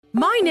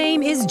My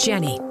name is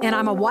Jenny, and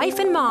I'm a wife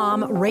and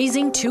mom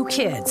raising 2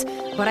 kids.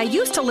 But I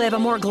used to live a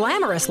more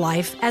glamorous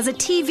life as a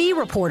TV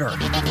reporter.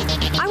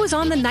 I was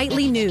on the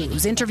nightly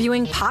news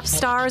interviewing pop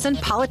stars and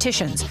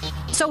politicians.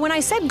 So when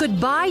I said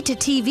goodbye to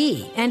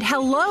TV and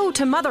hello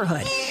to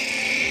motherhood,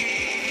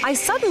 I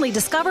suddenly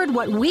discovered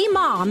what we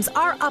moms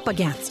are up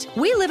against.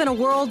 We live in a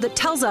world that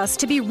tells us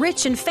to be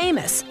rich and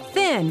famous,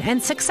 thin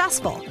and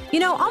successful.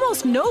 You know,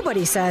 almost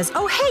nobody says,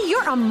 "Oh, hey,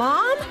 you're a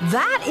mom?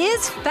 That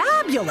is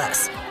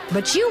fabulous."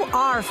 But you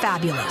are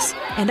fabulous,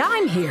 and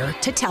I'm here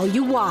to tell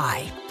you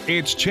why.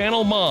 It's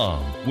Channel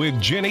Mom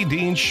with Jenny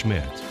Dean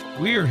Schmidt.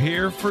 We're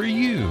here for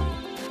you.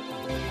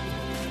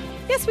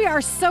 Yes, we are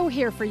so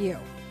here for you.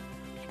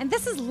 And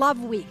this is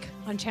Love Week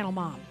on Channel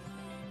Mom.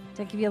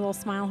 Did I give you a little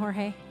smile,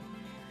 Jorge?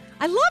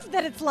 I love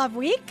that it's Love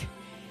Week.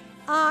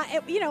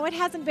 It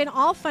hasn't been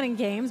all fun and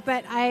games,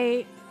 but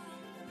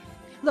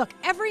look,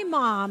 every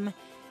mom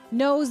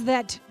knows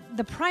that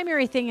the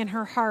primary thing in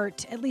her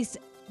heart, at least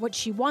what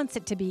she wants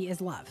it to be,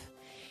 is love.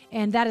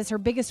 And that is her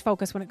biggest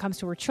focus when it comes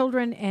to her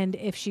children. And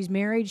if she's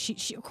married,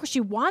 she of course, she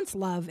wants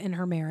love in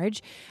her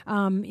marriage.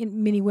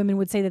 Many women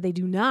would say that they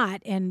do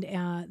not.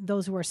 And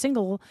those who are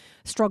single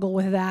struggle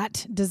with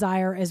that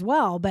desire as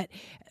well. But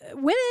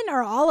women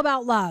are all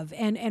about love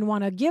and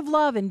want to give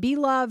love and be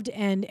loved.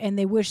 And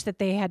they wish that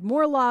they had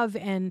more love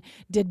and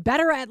did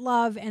better at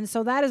love. And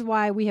so that is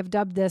why we have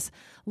dubbed this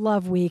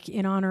Love Week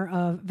in honor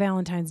of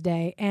Valentine's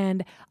Day.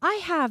 And I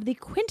have the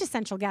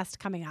quintessential guest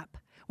coming up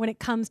when it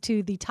comes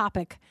to the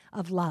topic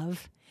of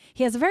love.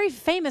 He has a very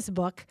famous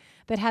book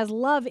that has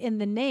love in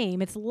the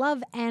name. It's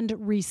Love and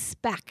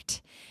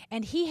Respect.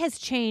 And he has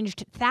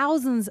changed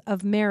thousands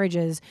of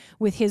marriages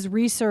with his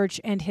research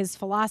and his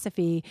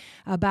philosophy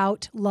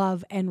about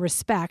love and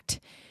respect.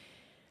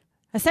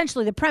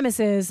 Essentially, the premise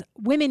is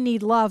women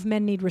need love,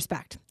 men need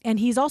respect. And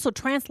he's also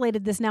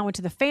translated this now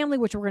into the family,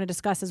 which we're going to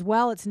discuss as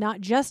well. It's not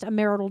just a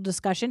marital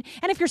discussion.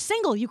 And if you're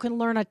single, you can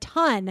learn a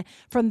ton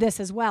from this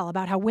as well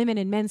about how women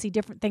and men see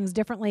different things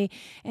differently.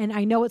 And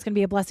I know it's going to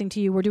be a blessing to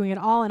you. We're doing it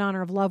all in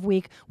honor of Love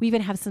Week. We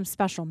even have some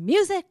special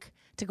music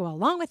to go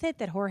along with it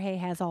that Jorge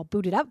has all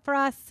booted up for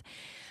us.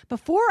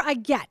 Before I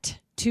get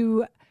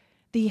to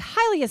the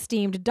highly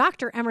esteemed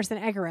Dr. Emerson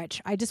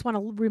Eggerichs, I just want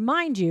to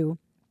remind you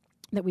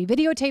that we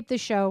videotape this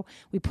show.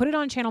 We put it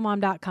on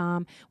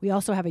channelmom.com. We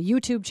also have a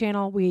YouTube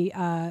channel. We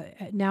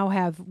now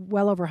have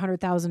well over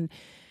 100,000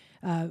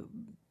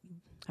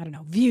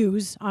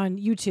 views on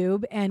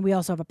YouTube. And we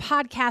also have a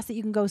podcast that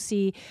you can go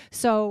see.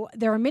 So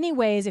there are many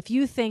ways. If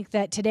you think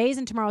that today's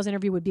and tomorrow's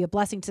interview would be a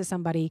blessing to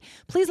somebody,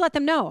 please let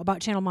them know about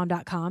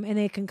channelmom.com, and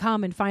they can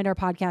come and find our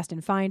podcast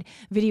and find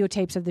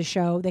videotapes of the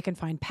show. They can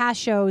find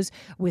past shows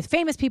with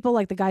famous people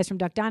like the guys from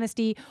Duck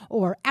Dynasty,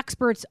 or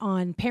experts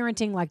on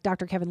parenting like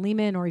Dr. Kevin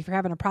Lehman, or if you're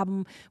having a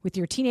problem with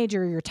your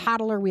teenager or your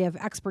toddler, we have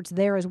experts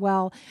there as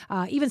well.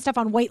 Even stuff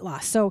on weight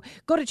loss. So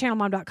go to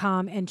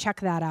channelmom.com and check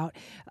that out.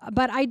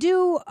 But I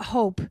do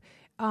hope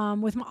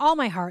with all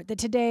my heart that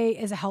today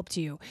is a help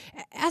to you.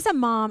 As a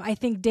mom, I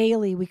think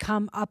daily we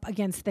come up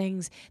against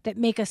things that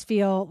make us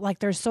feel like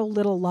there's so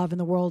little love in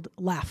the world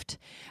left.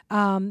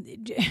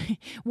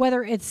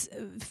 Whether it's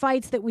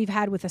fights that we've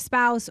had with a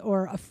spouse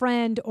or a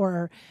friend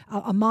or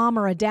a mom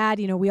or a dad,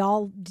 we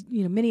all,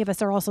 many of us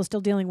are also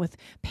still dealing with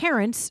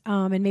parents,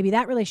 and maybe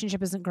that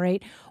relationship isn't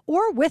great,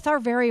 or with our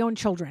very own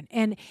children.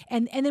 And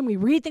then we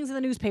read things in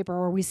the newspaper,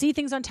 or we see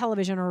things on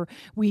television, or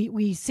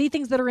we see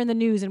things that are in the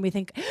news, and we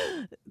think,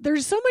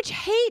 there's so much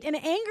hate and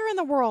anger in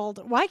the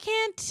world. Why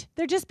can't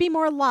there just be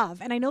more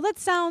love? And I know that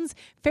sounds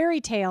fairy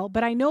tale,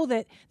 but I know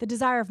that the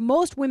desire of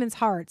most women's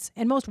hearts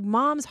and most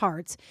moms'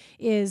 hearts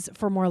is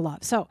for more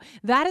love. So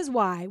that is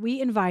why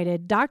we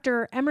invited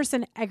Dr.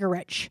 Emerson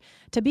Eggerichs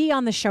to be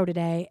on the show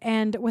today.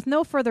 And with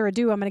no further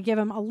ado, I'm going to give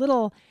him a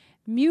little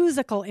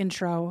musical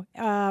intro,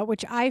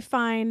 which I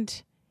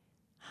find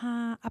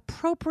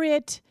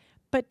appropriate,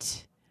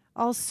 but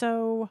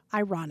also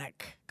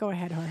ironic. Go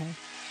ahead, Jorge.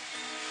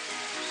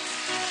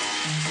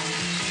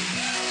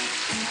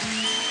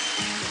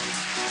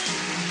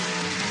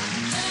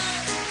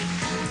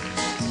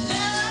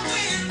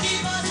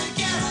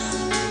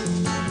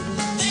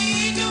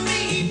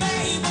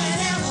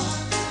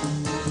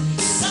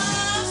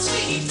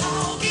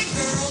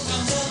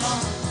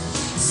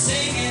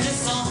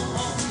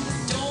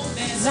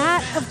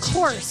 That, of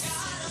course,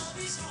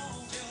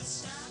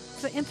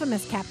 the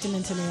infamous Captain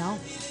and Tennille.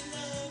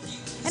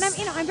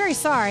 And I'm very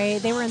sorry.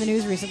 They were in the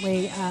news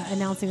recently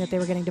announcing that they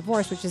were getting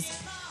divorced, which is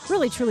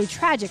really, truly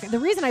tragic. The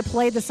reason I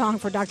played the song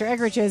for Dr.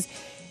 Eggerichs is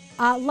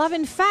love,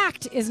 in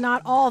fact, is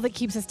not all that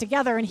keeps us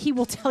together, and he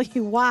will tell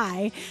you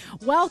why.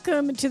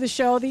 Welcome to the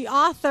show, the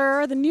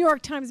author, the New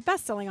York Times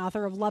bestselling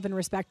author of Love and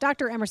Respect,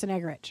 Dr. Emerson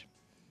Eggerichs.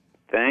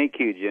 Thank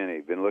you,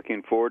 Jenny. Been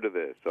looking forward to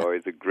this.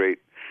 Always a great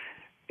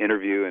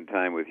interview and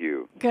time with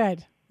you.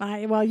 Good.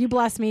 Well, you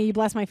bless me, you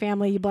bless my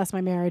family, you bless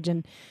my marriage,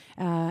 and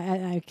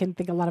I can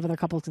think a lot of other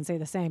couples can say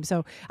the same.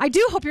 So I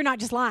do hope you're not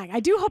just lying. I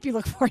do hope you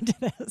look forward to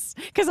this,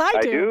 because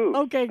I do.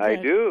 Okay, good. I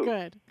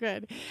do.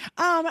 Good.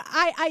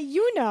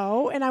 You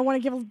know, and I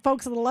want to give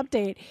folks a little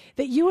update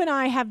that you and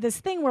I have this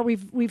thing where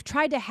we've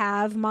tried to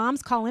have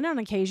moms call in on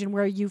occasion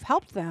where you've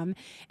helped them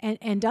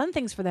and done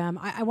things for them.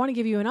 I want to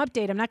give you an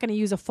update. I'm not going to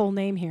use a full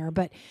name here,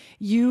 but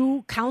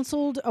you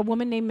counseled a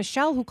woman named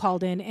Michelle who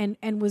called in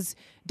and was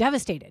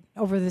devastated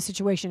over the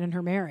situation in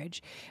her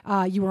marriage.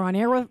 You were on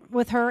air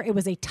with her. It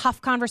was a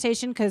tough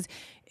conversation because,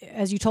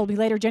 as you told me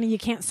later, Jenny, you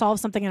can't solve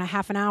something in a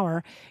half an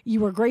hour. You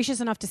were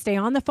gracious enough to stay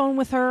on the phone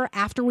with her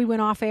after we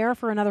went off air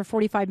for another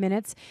 45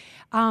 minutes.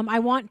 I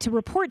want to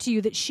report to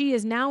you that she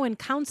is now in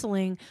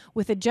counseling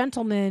with a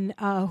gentleman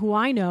who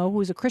I know, who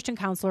is a Christian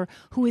counselor,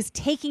 who is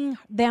taking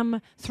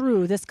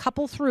this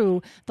couple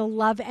through the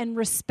Love and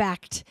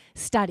Respect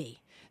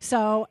study.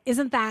 So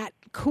isn't that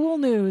cool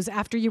news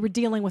after you were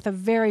dealing with a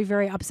very,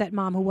 very upset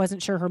mom who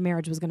wasn't sure her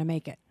marriage was going to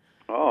make it?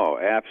 Oh,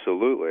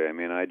 absolutely. I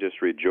mean, I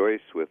just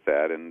rejoice with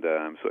that, and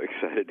I'm so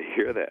excited to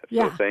hear that.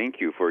 Yeah. So thank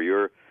you for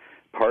your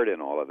part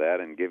in all of that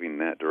and giving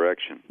that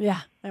direction. Yeah,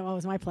 well, it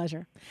was my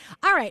pleasure.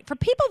 All right, for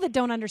people that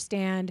don't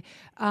understand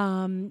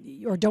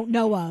or don't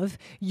know of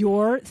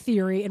your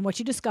theory and what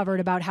you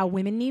discovered about how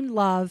women need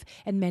love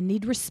and men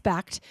need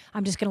respect,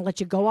 I'm just going to let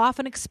you go off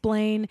and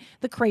explain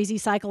the crazy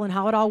cycle and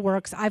how it all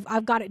works.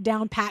 I've got it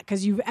down pat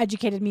because you've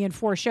educated me in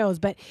 4 shows,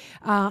 but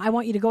I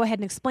want you to go ahead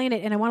and explain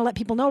it. And I want to let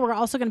people know we're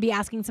also going to be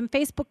asking some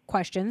Facebook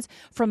questions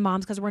from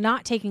moms because we're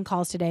not taking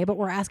calls today, but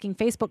we're asking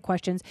Facebook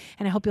questions,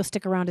 and I hope you'll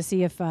stick around to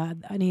see if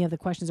any of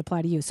the questions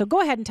apply to you. So go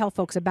ahead and tell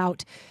folks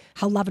about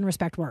how Love and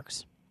Respect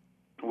works.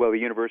 Well, the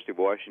University of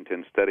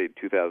Washington studied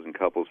 2,000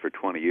 couples for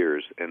 20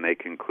 years, and they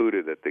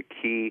concluded that the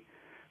key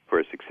for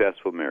a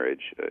successful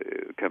marriage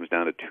comes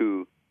down to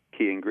 2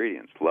 key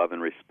ingredients: love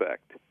and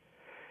respect.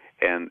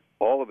 And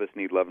all of us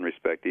need love and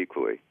respect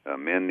equally.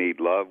 Men need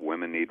love,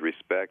 women need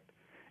respect,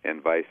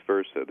 and vice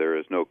versa. There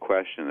is no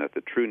question that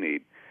the true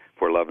need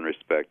for love and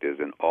respect is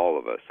in all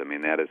of us. I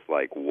mean, that is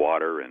like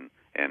water and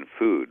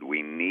food.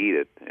 We need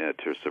it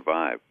to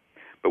survive.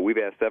 But we've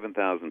asked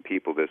 7,000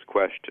 people this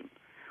question.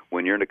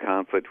 When you're in a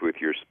conflict with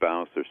your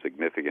spouse or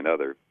significant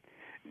other,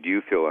 do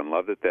you feel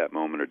unloved at that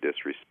moment or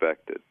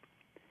disrespected?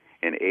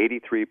 And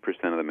 83%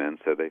 of the men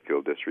said they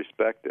feel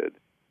disrespected,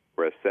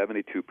 whereas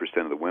 72%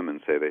 of the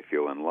women say they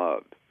feel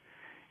unloved.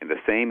 And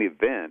the same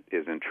event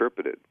is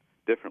interpreted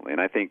differently. And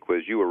I think,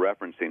 as you were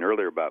referencing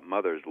earlier about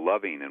mothers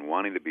loving and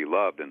wanting to be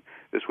loved, and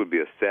this would be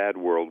a sad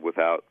world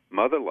without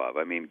mother love.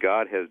 I mean,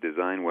 God has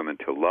designed women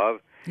to love,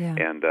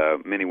 and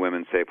many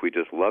women say if we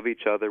just love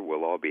each other,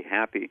 we'll all be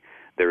happy.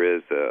 There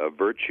is a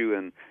virtue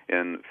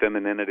in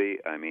femininity.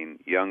 I mean,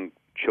 young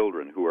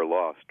children who are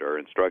lost are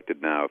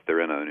instructed now, if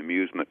they're in an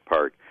amusement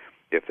park,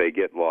 if they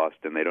get lost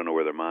and they don't know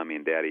where their mommy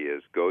and daddy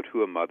is, go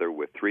to a mother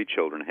with 3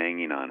 children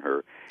hanging on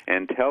her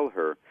and tell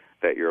her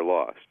that you're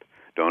lost.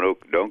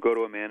 Don't go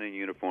to a man in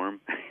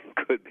uniform.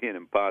 Could be an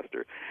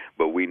imposter.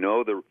 But we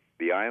know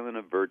the island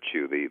of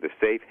virtue, the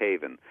safe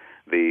haven,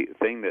 the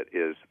thing that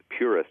is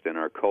purest in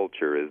our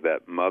culture is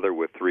that mother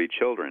with 3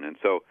 children. And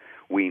so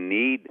we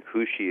need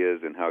who she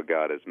is and how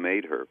God has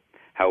made her.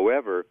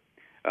 However,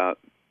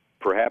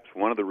 perhaps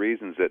one of the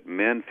reasons that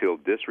men feel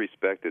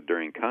disrespected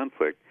during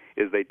conflict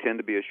is they tend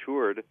to be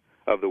assured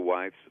of the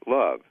wife's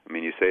love. I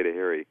mean, you say to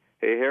Harry,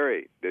 "Hey,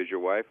 Harry, does your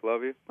wife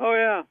love you?" "Oh,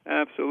 yeah,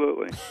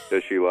 absolutely."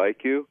 "Does she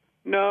like you?"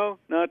 "No,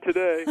 not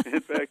today. In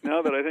fact,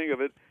 now that I think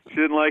of it, she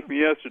didn't like me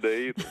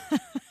yesterday either."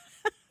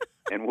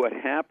 And what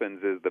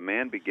happens is the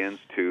man begins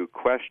to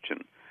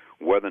question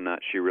whether or not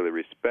she really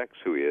respects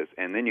who he is.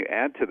 And then you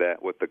add to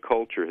that what the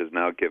culture has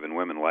now given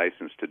women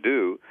license to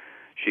do.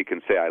 She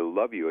can say, "I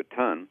love you a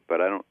ton,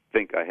 but I don't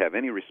think I have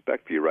any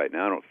respect for you right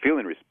now. I don't feel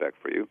any respect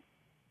for you.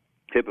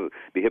 It'd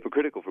be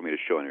hypocritical for me to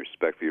show any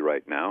respect for you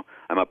right now.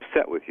 I'm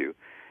upset with you."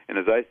 And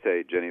as I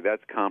say, Jenny,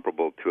 that's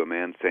comparable to a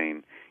man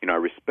saying, "I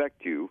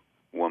respect you,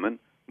 woman,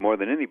 more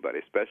than anybody,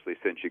 especially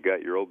since you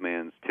got your old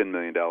man's $10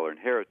 million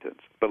inheritance.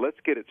 But let's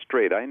get it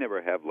straight. I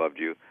never have loved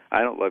you.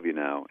 I don't love you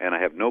now, and I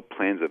have no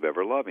plans of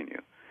ever loving you."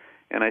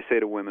 And I say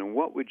to women,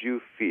 what would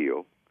you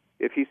feel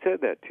if he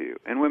said that to you?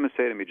 And women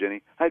say to me,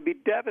 "Jenny, I'd be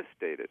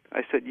devastated."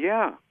 I said,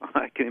 "Yeah,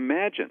 I can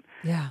imagine."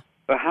 Yeah.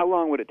 But how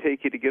long would it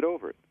take you to get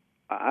over it?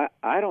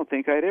 I don't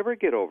think I'd ever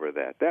get over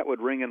that. That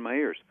would ring in my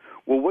ears.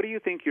 Well, what do you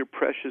think your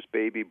precious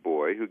baby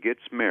boy who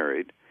gets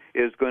married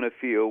is going to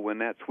feel when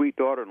that sweet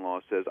daughter-in-law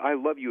says, "I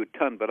love you a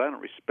ton, but I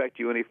don't respect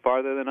you any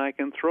farther than I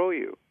can throw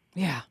you"?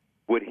 Yeah.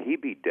 Would he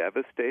be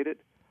devastated?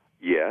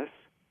 Yes.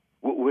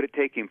 Would it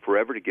take him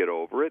forever to get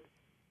over it?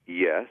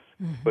 Yes.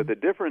 Mm-hmm. But the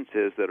difference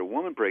is that a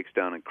woman breaks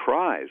down and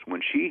cries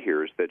when she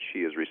hears that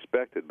she is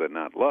respected but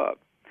not loved.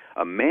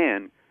 A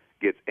man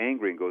gets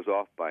angry and goes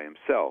off by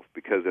himself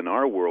because in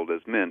our world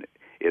as men,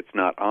 it's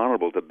not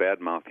honorable to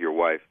badmouth your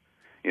wife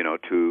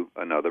to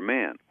another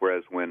man.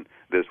 Whereas when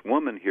this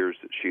woman hears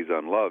that she's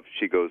unloved,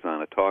 she goes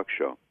on a talk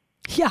show.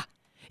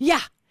 Yeah.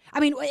 I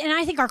mean, and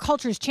I think our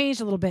culture has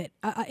changed a little bit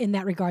in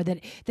that regard, that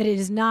it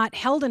is not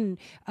held in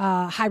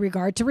high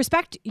regard to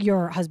respect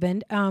your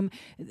husband.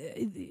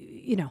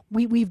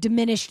 We've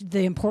diminished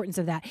the importance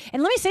of that.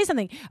 And let me say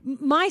something.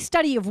 My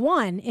study of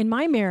one in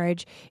my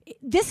marriage,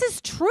 this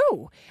is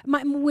true.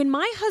 When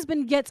my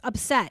husband gets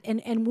upset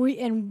and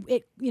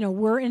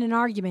we're in an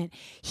argument,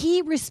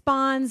 he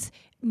responds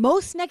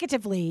most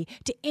negatively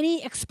to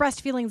any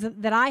expressed feelings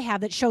that I have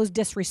that shows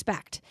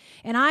disrespect.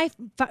 And I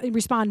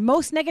respond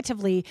most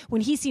negatively when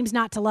he seems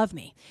not to love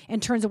me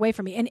and turns away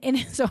from me. And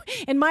so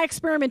in my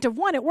experiment of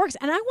one, it works.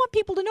 And I want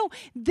people to know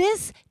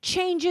this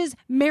changes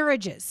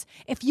marriages.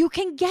 If you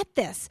can get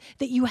this,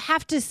 that you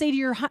have to say to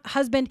your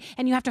husband,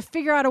 and you have to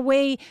figure out a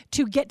way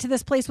to get to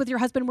this place with your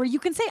husband where you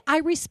can say, I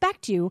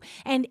respect you,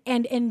 and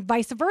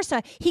vice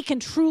versa. He can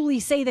truly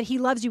say that he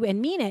loves you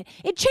and mean it.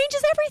 It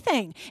changes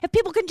everything. If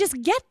people can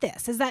just get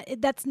this.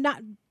 That's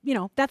not,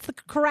 that's the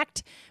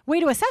correct way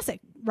to assess it,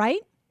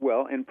 right?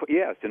 Well,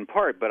 yes, in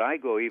part, but I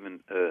go even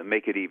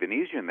make it even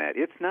easier than that.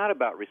 It's not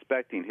about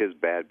respecting his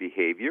bad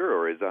behavior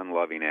or his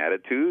unloving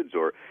attitudes,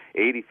 or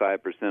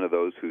 85% of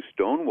those who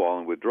stonewall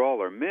and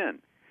withdraw are men.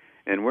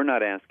 And we're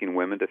not asking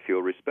women to feel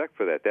respect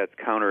for that. That's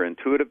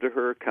counterintuitive to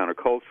her,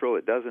 countercultural.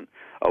 It doesn't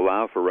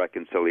allow for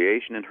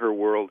reconciliation in her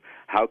world.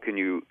 How can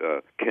you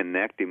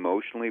connect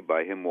emotionally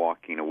by him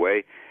walking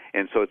away?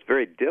 And so it's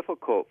very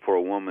difficult for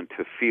a woman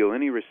to feel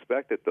any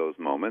respect at those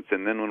moments.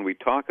 And then when we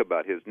talk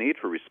about his need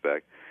for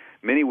respect,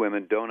 many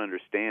women don't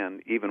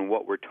understand even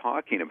what we're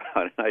talking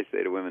about. And I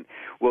say to women,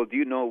 well, do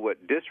you know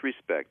what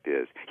disrespect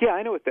is? Yeah,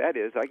 I know what that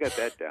is. I got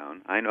that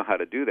down. I know how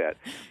to do that.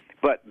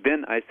 But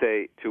then I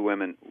say to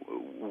women,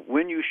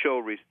 when you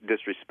show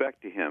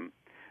disrespect to him,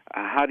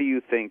 how do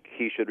you think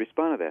he should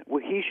respond to that?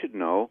 Well, he should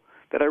know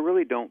that I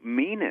really don't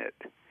mean it.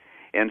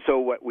 And so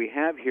what we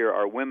have here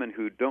are women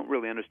who don't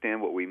really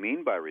understand what we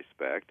mean by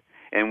respect,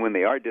 and when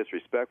they are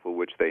disrespectful,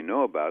 which they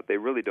know about, they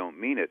really don't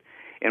mean it.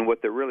 And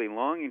what they're really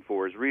longing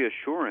for is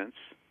reassurance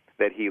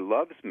that he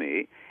loves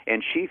me,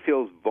 and she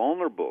feels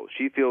vulnerable.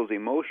 She feels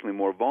emotionally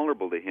more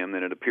vulnerable to him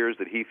than it appears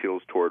that he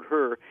feels toward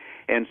her,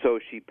 and so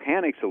she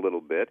panics a little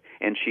bit,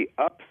 and she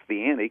ups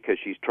the ante because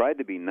she's tried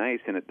to be nice,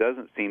 and it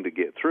doesn't seem to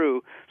get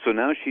through, so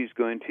now she's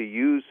going to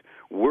use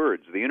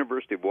words. The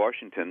University of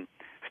Washington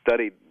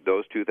studied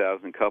those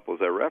 2,000 couples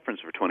I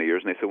referenced for 20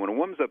 years, and they said when a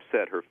woman's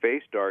upset, her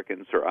face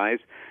darkens, her eyes,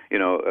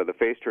 the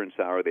face turns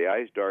sour, the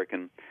eyes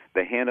darken,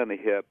 the hand on the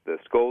hip, the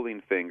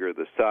scolding finger,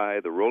 the sigh,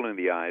 the rolling of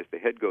the eyes, the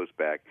head goes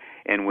back,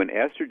 and when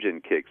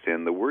estrogen kicks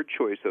in, the word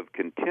choice of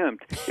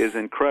contempt is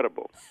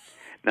incredible.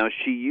 Now,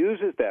 she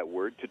uses that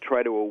word to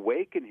try to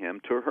awaken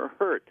him to her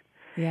hurt.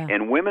 Yeah.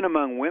 And women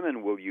among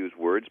women will use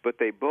words, but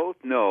they both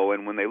know,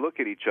 and when they look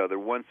at each other,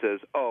 one says,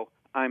 oh,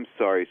 I'm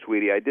sorry,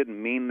 sweetie, I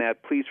didn't mean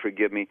that. Please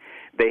forgive me.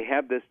 They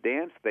have this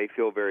dance they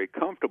feel very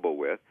comfortable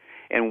with,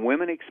 and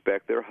women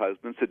expect their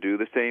husbands to do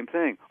the same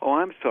thing. Oh,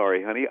 I'm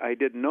sorry, honey, I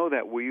didn't know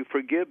that. Will you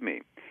forgive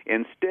me?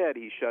 Instead,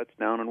 he shuts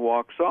down and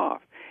walks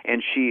off,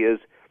 and she is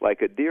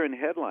like a deer in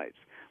headlights.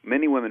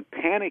 Many women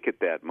panic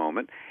at that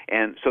moment,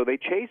 and so they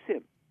chase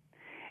him.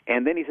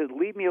 And then he says,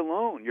 leave me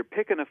alone. You're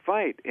picking a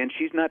fight. And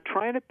she's not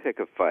trying to pick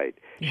a fight.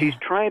 Yeah. She's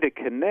trying to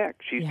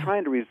connect. She's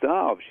trying to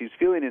resolve. She's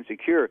feeling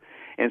insecure.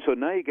 And so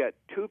now you got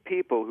two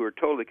people who are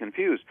totally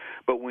confused.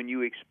 But when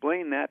you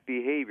explain that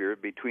behavior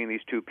between these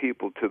two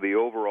people to the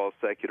overall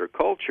secular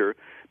culture,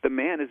 the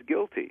man is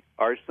guilty.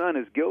 Our son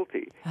is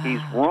guilty.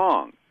 He's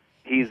wrong.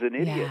 He's an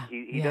idiot.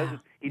 He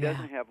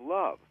doesn't have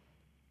love.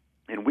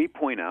 And we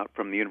point out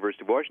from the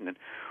University of Washington,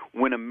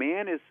 when a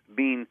man is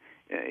in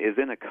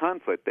a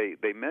conflict,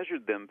 they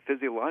measured them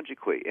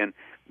physiologically, and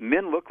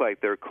men look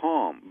like they're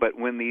calm. But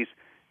when these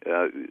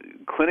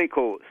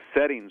clinical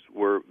settings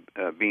were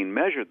being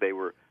measured, they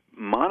were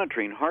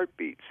monitoring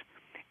heartbeats,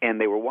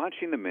 and they were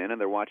watching the men and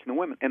they're watching the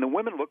women. And the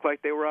women looked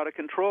like they were out of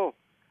control,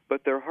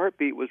 but their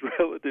heartbeat was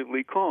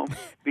relatively calm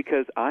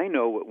because I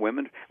know what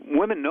women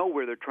know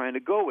where they're trying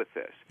to go with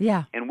this.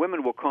 Yeah. And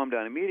women will calm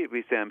down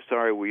immediately, say, I'm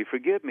sorry, will you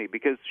forgive me?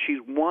 Because she's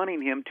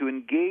wanting him to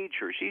engage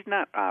her. She's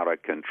not out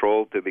of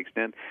control to the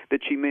extent that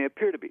she may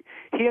appear to be.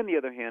 He, on the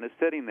other hand, is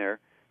sitting there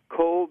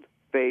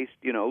cold-faced,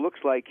 looks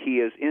like he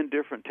is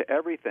indifferent to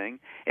everything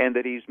and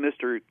that he's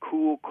Mr.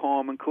 Cool,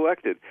 calm, and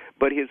collected.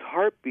 But his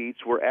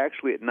heartbeats were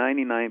actually at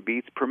 99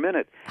 beats per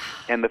minute.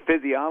 And the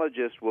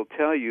physiologist will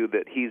tell you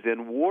that he's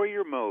in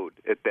warrior mode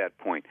at that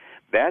point.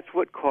 That's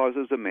what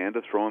causes a man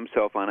to throw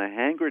himself on a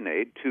hand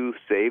grenade to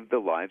save the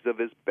lives of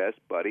his best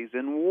buddies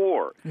in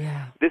war.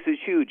 Yeah. This is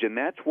huge, and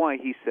that's why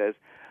he says,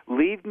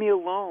 leave me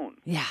alone.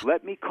 Yeah.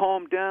 Let me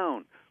calm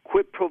down.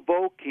 Quit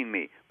provoking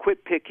me.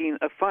 Quit picking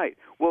a fight.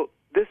 Well,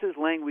 this is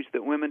language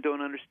that women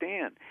don't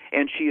understand,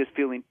 and she is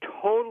feeling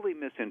totally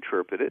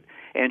misinterpreted,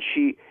 and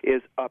she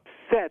is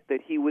upset that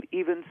he would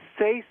even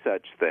say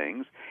such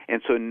things,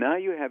 and so now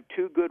you have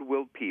two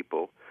good-willed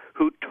people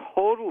who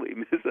totally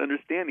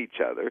misunderstand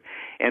each other,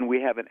 and we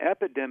have an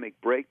epidemic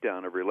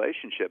breakdown of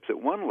relationships at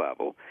one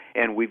level,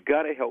 and we've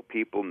got to help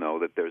people know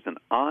that there's an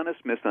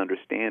honest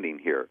misunderstanding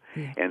here.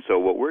 Yeah. And so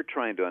what we're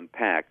trying to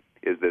unpack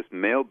is this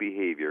male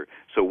behavior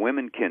so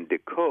women can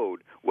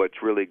decode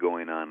what's really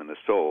going on in the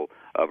soul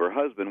of her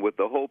husband, with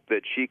the hope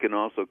that she can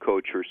also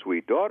coach her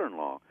sweet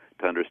daughter-in-law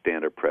to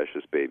understand her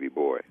precious baby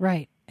boy.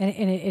 Right.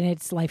 And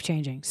it's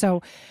life-changing.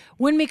 So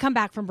when we come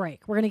back from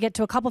break, we're going to get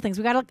to a couple things.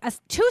 We got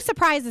two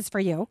surprises for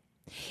you.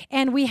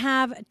 And we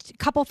have a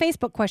couple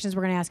Facebook questions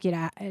we're going to ask you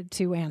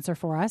to answer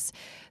for us.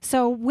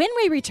 So when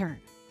we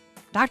return,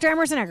 Dr.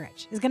 Emerson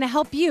Eggerichs is going to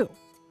help you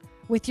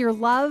with your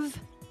love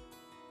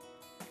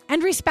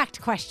and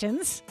respect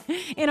questions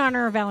in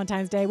honor of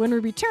Valentine's Day when we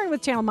return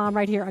with Channel Mom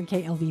right here on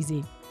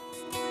KLVZ.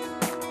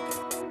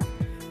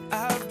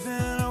 I've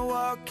been a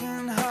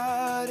walking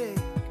heartache.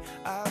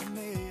 I've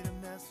made a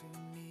mess of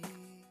me.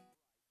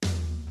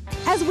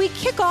 As we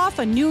kick off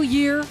a new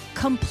year,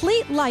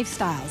 Complete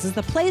Lifestyles is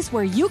the place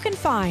where you can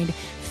find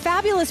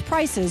fabulous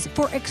prices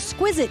for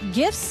exquisite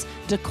gifts,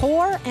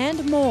 decor,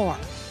 and more.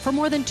 For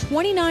more than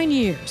 29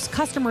 years,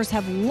 customers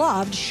have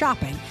loved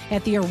shopping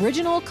at the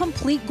original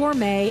Complete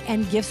Gourmet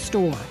and Gift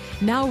Store,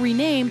 now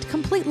renamed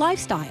Complete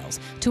Lifestyles,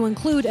 to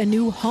include a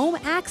new home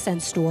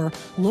accent store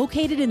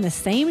located in the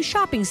same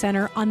shopping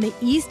center on the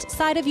east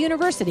side of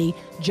University,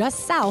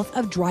 just south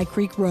of Dry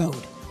Creek Road.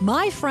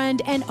 My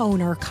friend and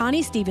owner,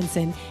 Connie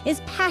Stevenson,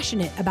 is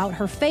passionate about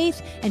her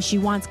faith, and she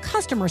wants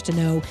customers to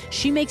know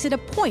she makes it a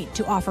point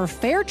to offer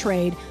fair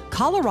trade,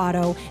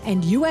 Colorado,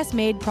 and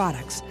U.S.-made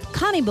products.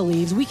 Connie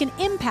believes we can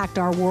impact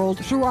our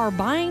world through our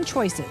buying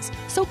choices.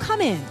 So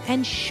come in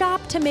and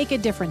shop to make a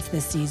difference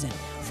this season.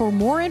 For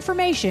more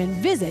information,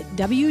 visit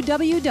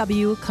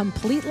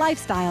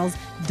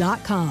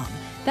www.completelifestyles.com.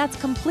 That's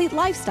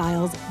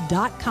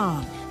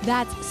completelifestyles.com.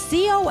 That's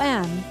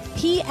COMPLEAT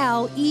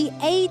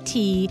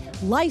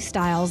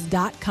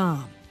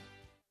lifestyles.com.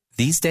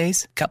 These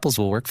days, couples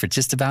will work for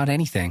just about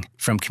anything,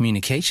 from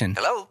communication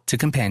to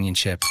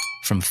companionship,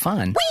 from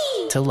fun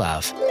to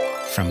love,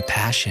 from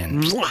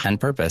passion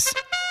and purpose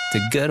to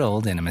good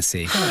old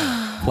intimacy.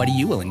 What are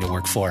you willing to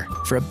work for?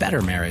 For a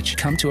better marriage,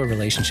 come to a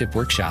relationship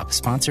workshop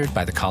sponsored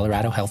by the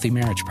Colorado Healthy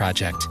Marriage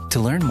Project. To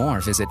learn more,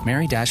 visit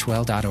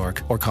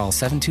mary-well.org or call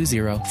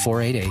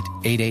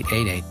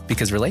 720-488-8888,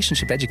 because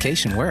relationship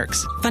education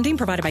works. Funding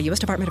provided by U.S.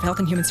 Department of Health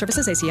and Human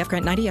Services, ACF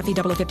Grant 90 FE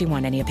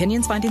 0051. Any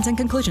opinions, findings, and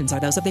conclusions are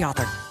those of the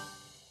author.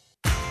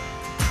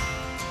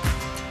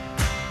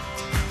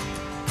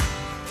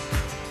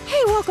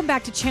 Welcome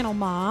back to Channel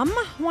Mom.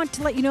 I want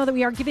to let you know that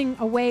we are giving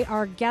away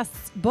our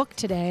guest's book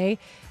today.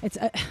 It's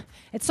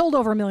sold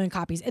over 1 million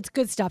copies. It's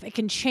good stuff. It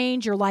can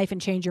change your life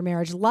and change your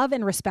marriage. Love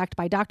and Respect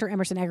by Dr.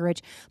 Emerson Eggerichs.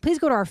 Please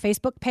go to our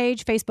Facebook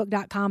page,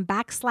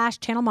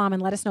 facebook.com/Channel Mom,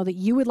 and let us know that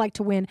you would like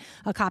to win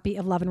a copy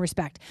of Love and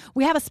Respect.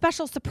 We have a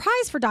special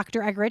surprise for Dr.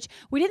 Eggerichs.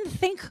 We didn't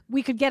think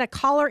we could get a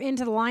caller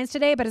into the lines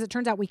today, but as it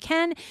turns out, we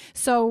can.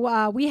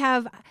 So we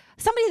have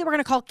somebody that we're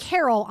going to call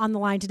Carol on the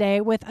line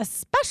today with a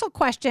special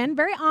question,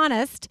 very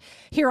honest,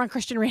 here on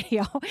Christian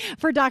Radio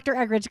for Dr.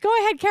 Eggerichs. Go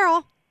ahead,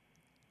 Carol.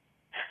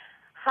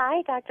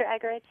 Hi, Dr.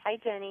 Eggerichs. Hi,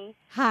 Jenny.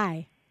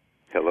 Hi.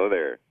 Hello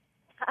there.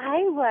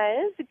 I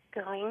was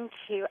going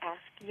to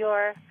ask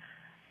your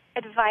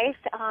advice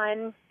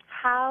on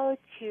how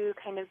to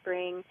kind of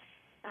bring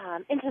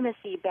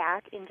intimacy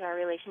back into our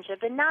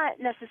relationship, and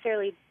not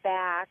necessarily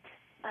back.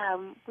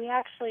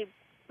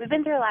 We've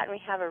been through a lot, and we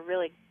have a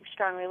really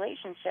strong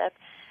relationship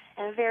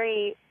and a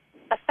very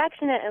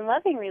affectionate and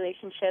loving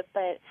relationship,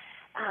 but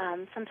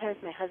sometimes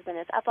my husband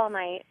is up all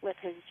night with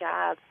his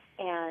job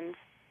and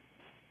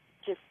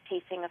just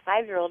chasing a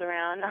 5-year-old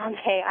around all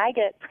day. I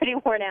get pretty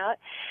worn out.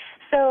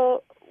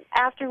 So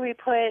after we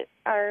put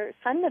our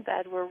son to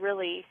bed, we're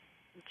really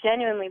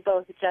genuinely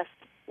both just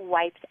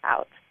wiped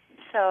out.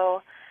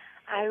 So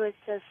I was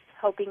just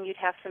hoping you'd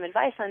have some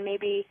advice on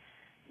maybe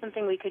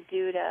something we could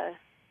do to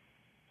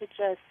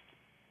just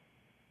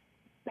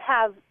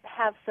have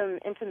some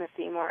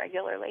intimacy more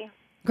regularly.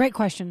 Great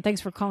question.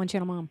 Thanks for calling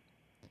Channel Mom.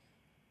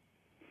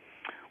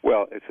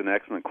 Well, it's an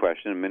excellent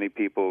question, and many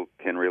people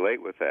can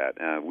relate with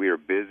that. We are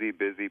busy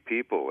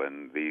people,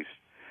 and these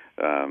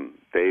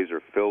days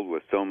are filled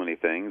with so many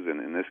things.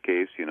 And in this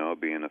case,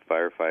 being a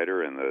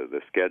firefighter and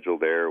the schedule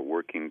there,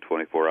 working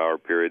 24-hour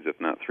periods, if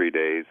not 3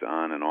 days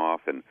on and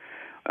off, and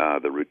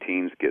the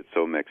routines get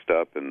so mixed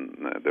up and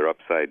they're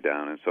upside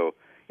down. And so,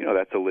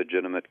 that's a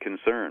legitimate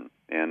concern.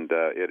 And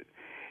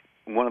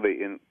one of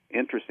the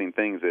interesting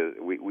things is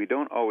we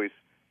don't always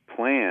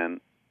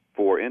plan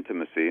for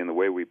intimacy in the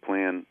way we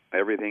plan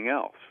everything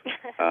else.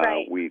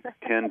 Right. We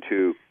tend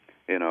to,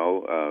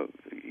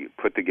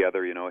 put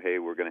together, hey,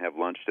 we're going to have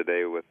lunch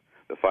today with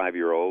the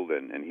 5-year-old,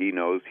 and he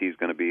knows he's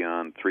going to be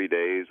on 3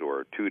 days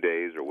or 2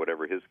 days or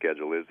whatever his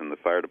schedule is in the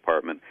fire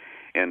department,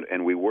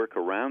 and we work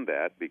around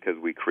that because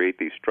we create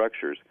these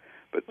structures.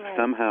 But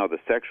somehow the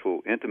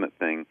sexual intimate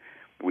thing,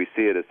 we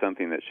see it as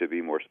something that should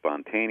be more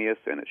spontaneous,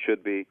 and it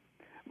should be,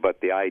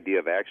 but the idea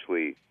of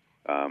actually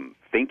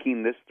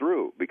thinking this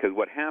through, because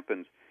what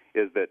happens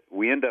is that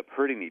we end up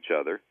hurting each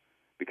other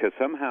because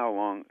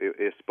somehow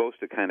it's supposed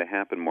to kind of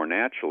happen more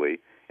naturally,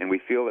 and we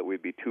feel that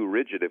we'd be too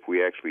rigid if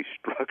we actually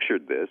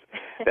structured this.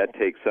 That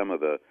takes some of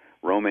the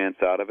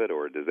romance out of it,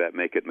 or does that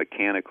make it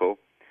mechanical?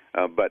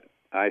 But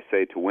I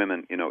say to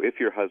women, if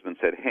your husband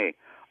said, hey,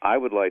 I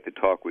would like to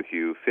talk with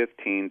you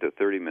 15 to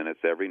 30 minutes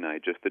every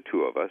night, just the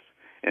two of us,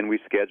 and we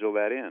schedule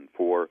that in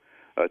for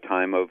a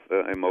time of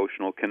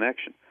emotional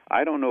connection.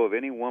 I don't know of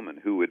any woman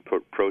who would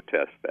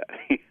protest that,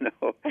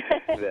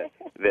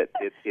 that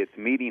it's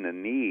meeting a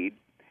need.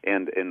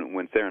 And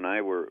when Sarah and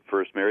I were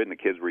first married and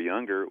the kids were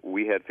younger,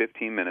 we had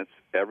 15 minutes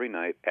every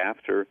night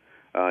after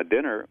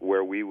dinner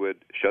where we would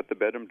shut the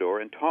bedroom door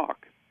and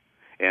talk.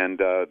 And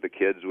the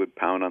kids would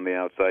pound on the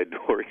outside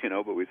door,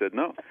 but we said,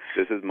 no,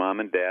 this is Mom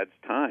and Dad's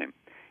time.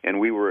 And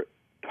we were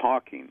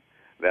talking.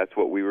 That's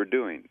what we were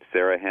doing.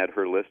 Sarah had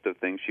her list of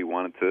things she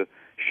wanted to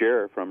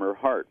share from her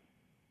heart.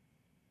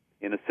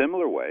 In a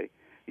similar way,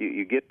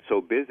 you get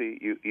so busy,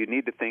 you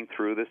need to think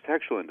through the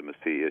sexual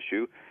intimacy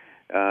issue,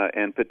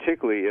 and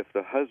particularly if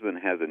the husband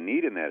has a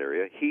need in that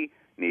area, he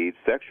needs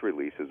sex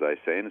release, as I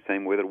say, in the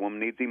same way that a woman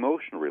needs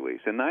emotional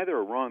release. And neither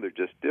are wrong, they're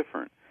just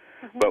different.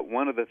 Mm-hmm. But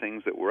one of the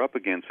things that we're up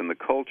against in the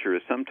culture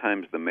is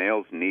sometimes the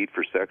male's need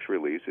for sex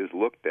release is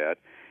looked at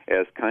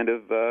as kind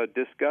of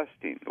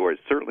disgusting, or it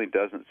certainly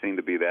doesn't seem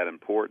to be that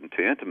important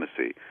to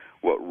intimacy.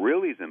 What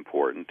really is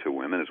important to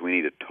women is we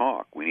need to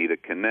talk, we need to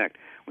connect,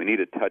 we need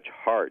to touch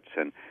hearts,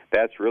 and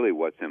that's really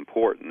what's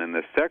important. And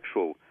the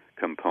sexual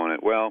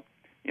component, well,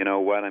 you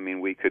know what, I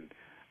mean,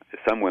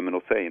 some women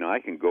will say, I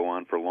can go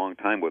on for a long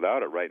time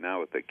without it right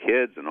now with the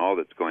kids and all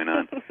that's going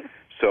on.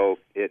 So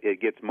it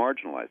gets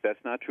marginalized.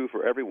 That's not true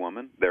for every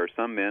woman. There are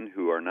some men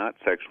who are not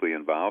sexually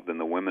involved and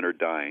the women are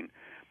dying.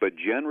 But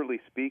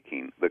generally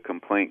speaking, the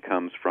complaint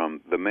comes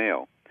from the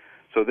male.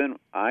 So then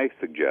I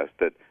suggest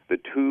that the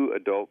two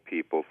adult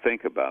people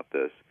think about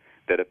this,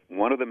 that if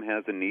one of them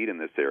has a need in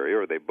this area,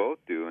 or they both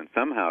do, and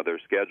somehow their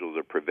schedules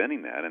are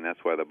preventing that, and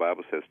that's why the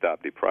Bible says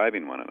stop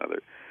depriving one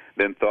another,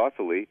 then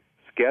thoughtfully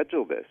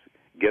schedule this.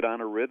 Get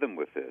on a rhythm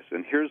with this.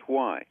 And here's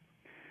why.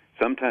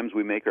 Sometimes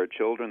we make our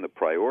children the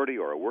priority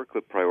or our work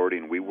the priority,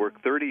 and we work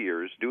 30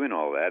 years doing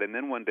all that, and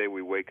then one day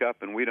we wake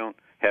up and we don't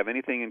have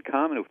anything in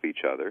common with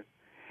each other.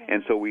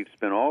 And so we've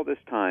spent all this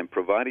time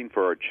providing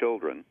for our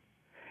children,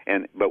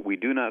 but we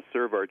do not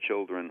serve our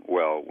children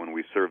well when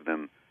we serve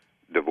them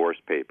divorce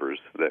papers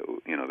that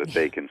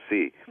they can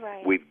see.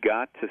 Right. We've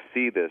got to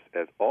see this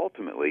as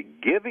ultimately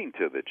giving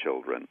to the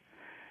children,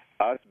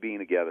 us being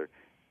together,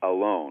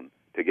 alone,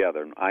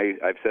 together. And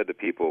I've said to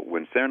people,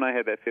 when Sarah and I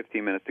had that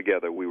 15 minutes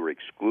together, we were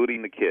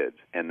excluding the kids,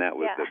 and that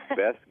was the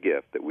best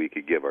gift that we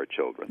could give our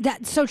children.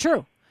 That's so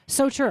true.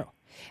 So true.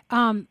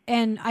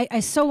 And I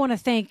so want to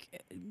thank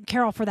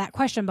Carol for that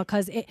question,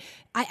 because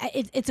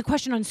it's a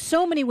question on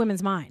so many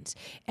women's minds.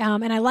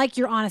 And I like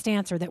your honest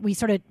answer that we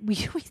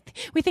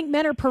think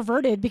men are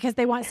perverted because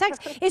they want sex.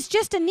 It's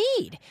just a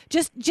need,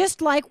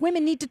 just like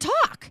women need to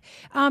talk.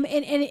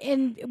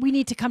 And we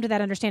need to come to that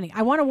understanding.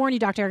 I want to warn you,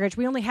 Dr. Eggerichs,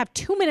 we only have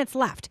 2 minutes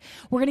left.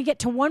 We're going to get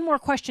to one more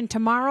question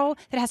tomorrow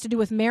that has to do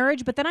with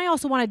marriage, but then I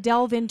also want to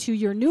delve into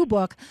your new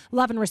book,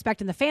 Love and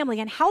Respect in the Family,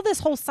 and how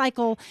this whole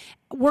cycle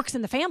works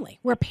in the family,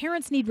 where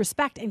parents need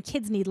respect and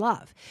kids need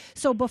love.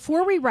 So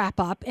before we wrap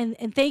up,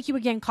 and thank you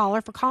again,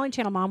 caller, for calling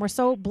Channel Mom. We're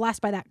so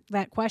blessed by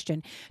that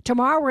question.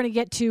 Tomorrow we're going to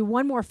get to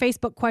one more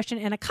Facebook question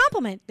and a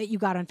compliment that you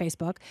got on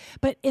Facebook.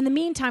 But in the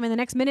meantime, in the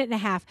next minute and a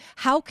half,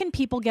 how can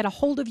people get a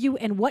hold of you,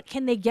 and what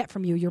can they get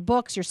from you, your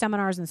books, your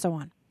seminars, and so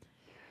on?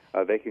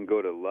 They can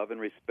go to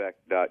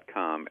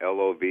loveandrespect.com,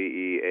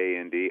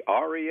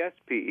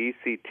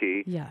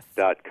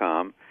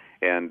 LOVEANDRESPECT.com.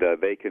 And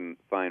they can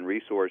find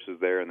resources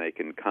there, and they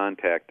can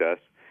contact us,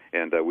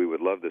 and we would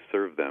love to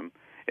serve them.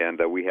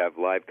 And we have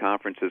live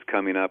conferences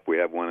coming up. We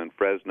have one in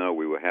Fresno.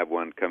 We will have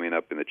one coming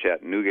up in the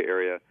Chattanooga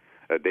area.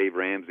 Dave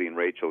Ramsey and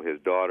Rachel, his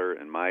daughter,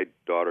 and my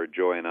daughter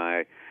Joy and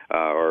I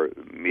are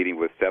meeting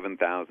with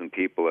 7,000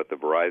 people at the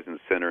Verizon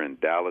Center in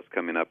Dallas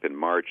coming up in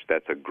March.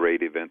 That's a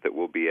great event that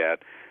we'll be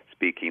at,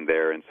 speaking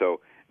there. And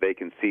so they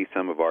can see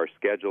some of our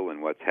schedule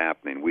and what's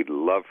happening. We'd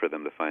love for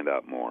them to find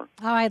out more.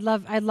 Oh, I'd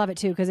love it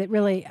too, because it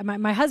really,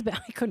 my husband,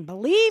 I couldn't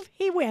believe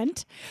he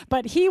went,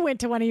 but he went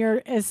to one of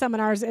your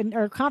seminars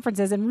or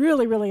conferences and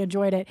really, really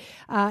enjoyed it.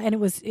 And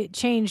it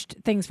changed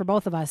things for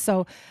both of us.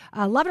 So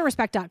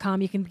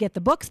loveandrespect.com, you can get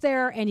the books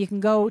there, and you can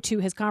go to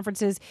his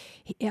conferences.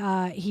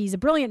 He's a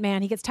brilliant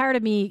man. He gets tired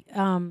of me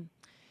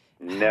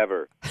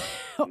Never.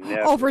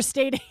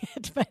 Overstating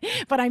it,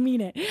 but I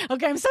mean it.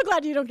 Okay, I'm so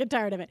glad you don't get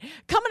tired of it.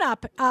 Coming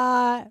up,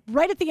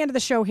 right at the end of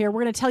the show here,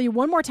 we're going to tell you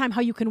one more time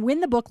how you can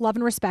win the book, Love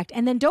and Respect.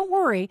 And then don't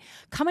worry,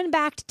 coming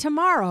back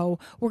tomorrow,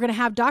 we're going to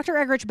have Dr.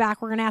 Eggerichs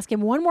back. We're going to ask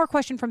him one more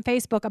question from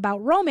Facebook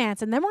about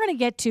romance, and then we're going to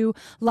get to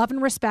Love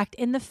and Respect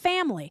in the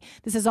family.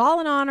 This is all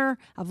in honor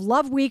of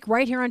Love Week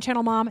right here on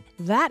Channel Mom,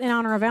 that in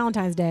honor of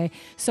Valentine's Day.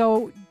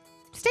 So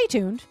stay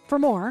tuned for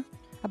more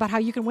about how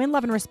you can win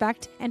love and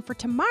respect, and for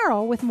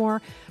tomorrow with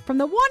more from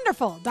the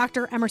wonderful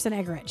Dr. Emerson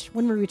Eggerichs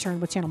when we return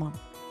with Channel Mom.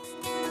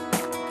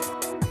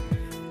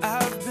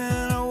 I've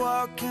been a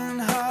walking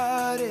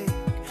heartache.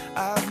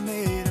 I've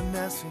made a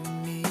mess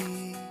of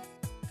me.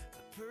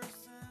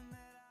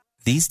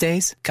 These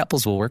days,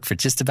 couples will work for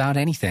just about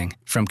anything,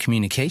 from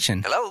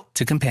communication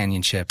to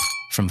companionship,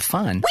 from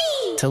fun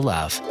to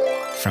love,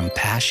 from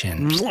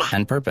passion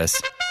and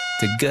purpose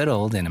to good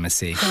old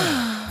intimacy.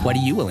 What are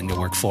you willing to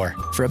work for?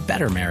 For a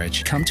better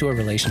marriage, come to a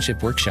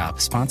relationship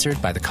workshop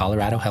sponsored by the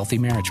Colorado Healthy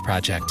Marriage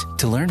Project.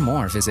 To learn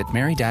more, visit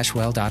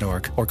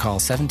mary-well.org or call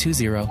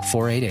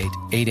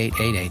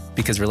 720-488-8888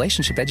 because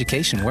relationship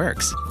education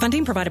works.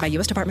 Funding provided by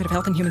U.S. Department of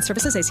Health and Human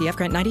Services, ACF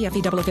Grant 90,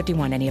 FE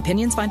 51. Any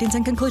opinions, findings,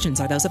 and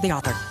conclusions are those of the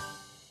author.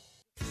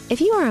 If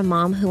you are a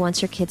mom who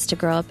wants your kids to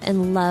grow up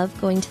and love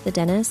going to the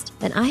dentist,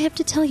 then I have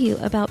to tell you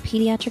about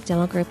Pediatric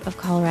Dental Group of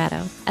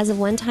Colorado. As a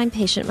one-time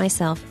patient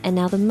myself, and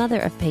now the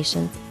mother of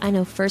patients, I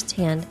know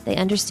firsthand they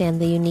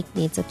understand the unique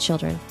needs of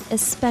children,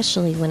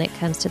 especially when it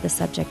comes to the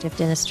subject of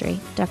dentistry.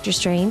 Dr.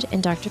 Strange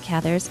and Dr.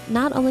 Cathers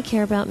not only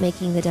care about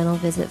making the dental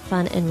visit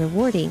fun and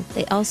rewarding,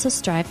 they also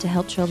strive to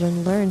help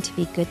children learn to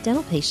be good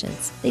dental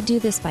patients. They do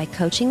this by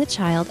coaching the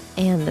child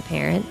and the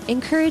parent,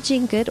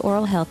 encouraging good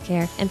oral health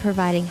care, and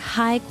providing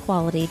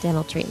high-quality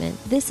dental treatment.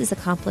 This is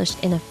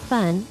accomplished in a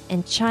fun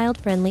and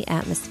child-friendly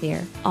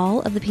atmosphere.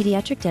 All of the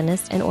pediatric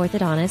dentists and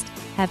orthodontists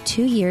have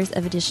 2 years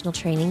of additional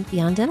training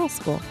beyond dental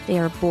school. They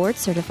are board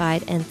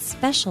certified and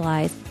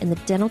specialize in the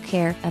dental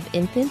care of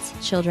infants,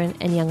 children,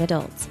 and young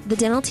adults. The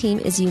dental team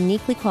is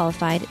uniquely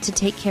qualified to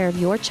take care of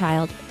your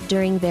child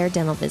during their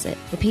dental visit.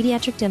 The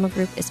Pediatric Dental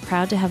Group is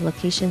proud to have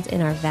locations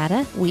in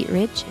Arvada, Wheat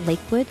Ridge,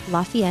 Lakewood,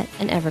 Lafayette,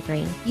 and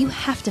Evergreen. You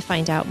have to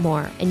find out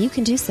more, and you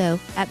can do so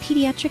at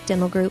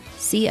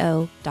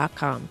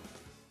pediatricdentalgroupco.com.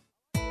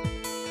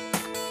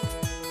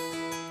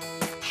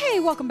 Hey,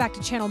 welcome back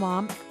to Channel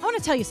Mom. I want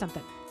to tell you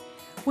something.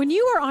 When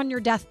you are on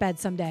your deathbed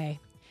someday,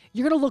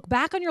 you're going to look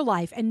back on your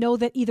life and know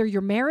that either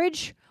your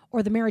marriage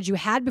or the marriage you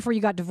had before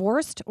you got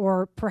divorced,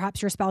 or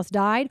perhaps your spouse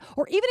died,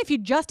 or even if you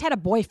just had a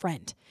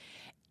boyfriend,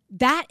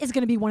 that is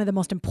going to be one of the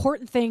most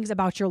important things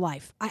about your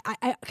life.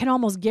 I can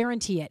almost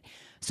guarantee it.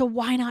 So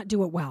why not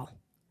do it well?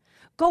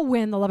 Go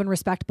win the Love and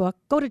Respect book.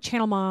 Go to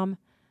Channel Mom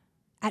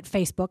at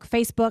Facebook,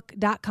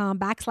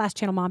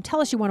 facebook.com/Channel Mom. Tell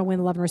us you want to win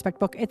the Love and Respect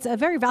book. It's a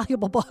very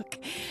valuable book.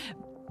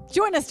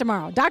 Join us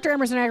tomorrow. Dr.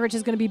 Emerson Agrich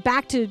is going to be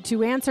back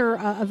to answer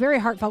a very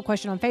heartfelt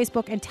question on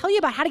Facebook and tell you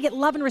about how to get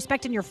love and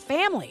respect in your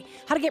family,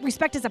 how to get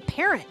respect as a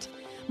parent.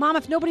 Mom,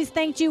 if nobody's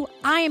thanked you,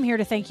 I am here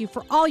to thank you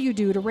for all you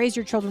do to raise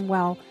your children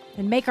well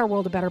and make our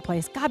world a better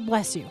place. God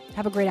bless you.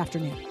 Have a great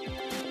afternoon.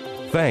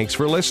 Thanks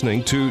for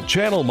listening to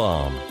Channel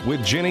Mom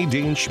with Jenny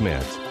Dean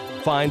Schmidt.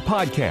 Find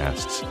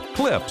podcasts,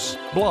 clips,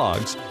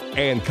 blogs,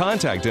 and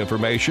contact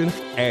information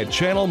at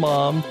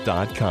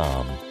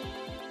channelmom.com.